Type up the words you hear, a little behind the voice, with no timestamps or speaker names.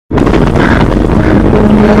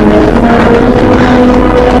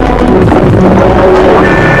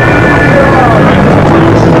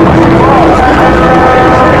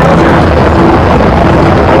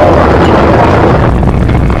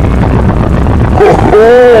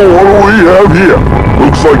we have here?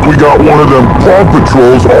 Looks like we got one of them Paw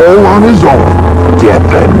Patrols all on his own. Get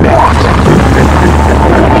the net.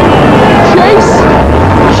 Chase!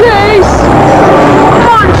 Chase! Come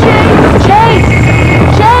on, Chase! Chase!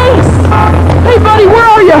 Chase! Hey, buddy, where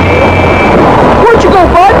are you? Where'd you go,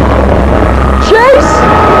 bud? Chase!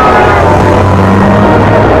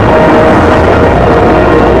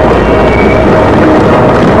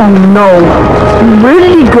 Oh, no. Where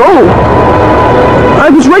did he go? I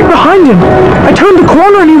was right behind him. I turned the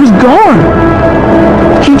corner and he was gone.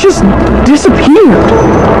 He just disappeared.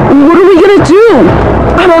 What are we gonna do?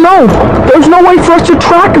 I don't know. There's no way for us to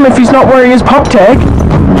track him if he's not wearing his pup tag.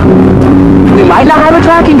 We might not have a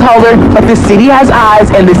tracking collar, but the city has eyes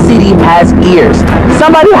and the city has ears.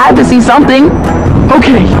 Somebody had to see something.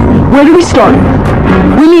 Okay, where do we start?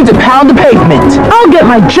 We need to pound the pavement. I'll get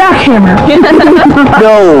my jackhammer.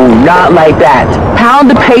 No, not like that. Pound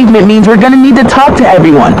the pavement means we're gonna need to talk to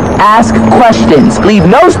everyone. Ask questions. Leave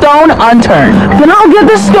no stone unturned. Then I'll get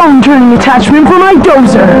the stone turning attachment for my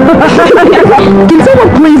dozer. Can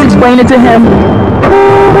someone please explain it to him?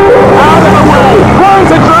 Out of the way! Learn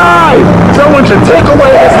to drive! Someone should take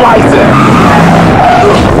away his license!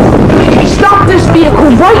 Stop this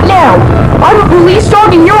vehicle right now! I'm a police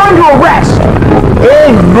dog and you're under arrest!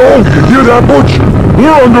 Oh no! You hear that, Butch?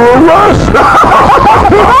 We're under arrest!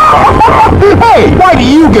 Hey! Why do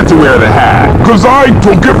you get to wear the hat? Because I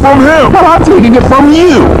took it from him! But I'm taking it from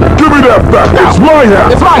you! Give me that back! It's my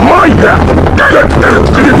hat! It's my hat!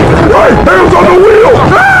 Right! Hands on the wheel!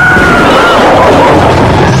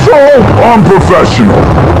 So unprofessional!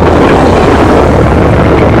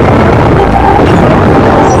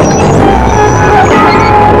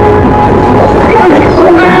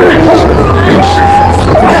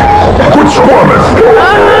 Quit squirming!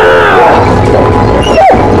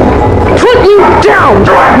 Put you down!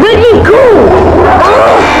 Let me go!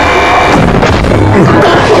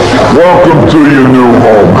 Welcome to your new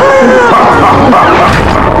home.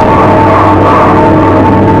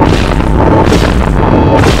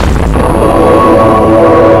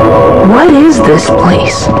 What is this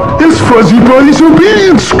place? It's Fuzzy Buddy's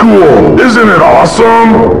obedience school! Isn't it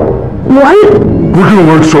awesome? What? We're gonna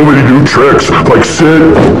learn so many new tricks, like sit,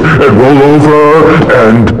 and roll over,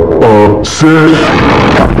 and, sit.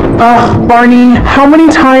 Barney, how many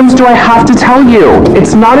times do I have to tell you?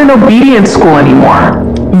 It's not an obedience school anymore.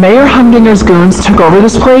 Mayor Humdinger's goons took over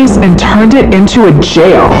this place and turned it into a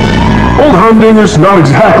jail. Old Humdinger's not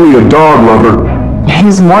exactly a dog lover.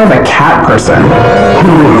 He's more of a cat person.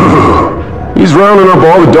 He's rounding up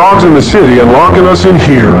all the dogs in the city and locking us in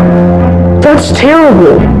here. That's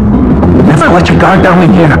terrible. Never let your guard down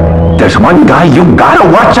in here. There's one guy you gotta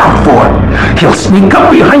watch out for. He'll sneak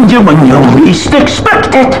up behind you when you least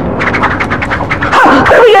expect it. Ha!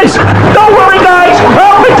 There he is! Don't worry, guys!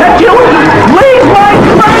 I'll protect you! Leave my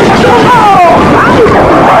friends alone!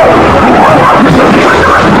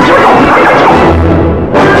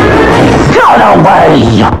 Get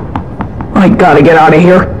away! I gotta get out of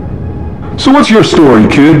here. So what's your story,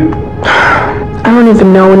 kid? I don't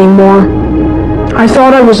even know anymore. I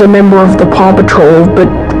thought I was a member of the Paw Patrol, but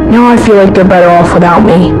now I feel like they're better off without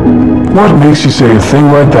me. What makes you say a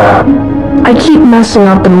thing like that? I keep messing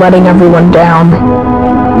up and letting everyone down.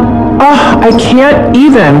 I can't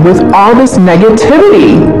even with all this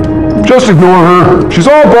negativity. Just ignore her. She's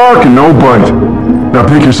all bark and no bite. Now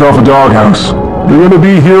pick yourself a doghouse. You're gonna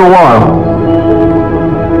be here a while.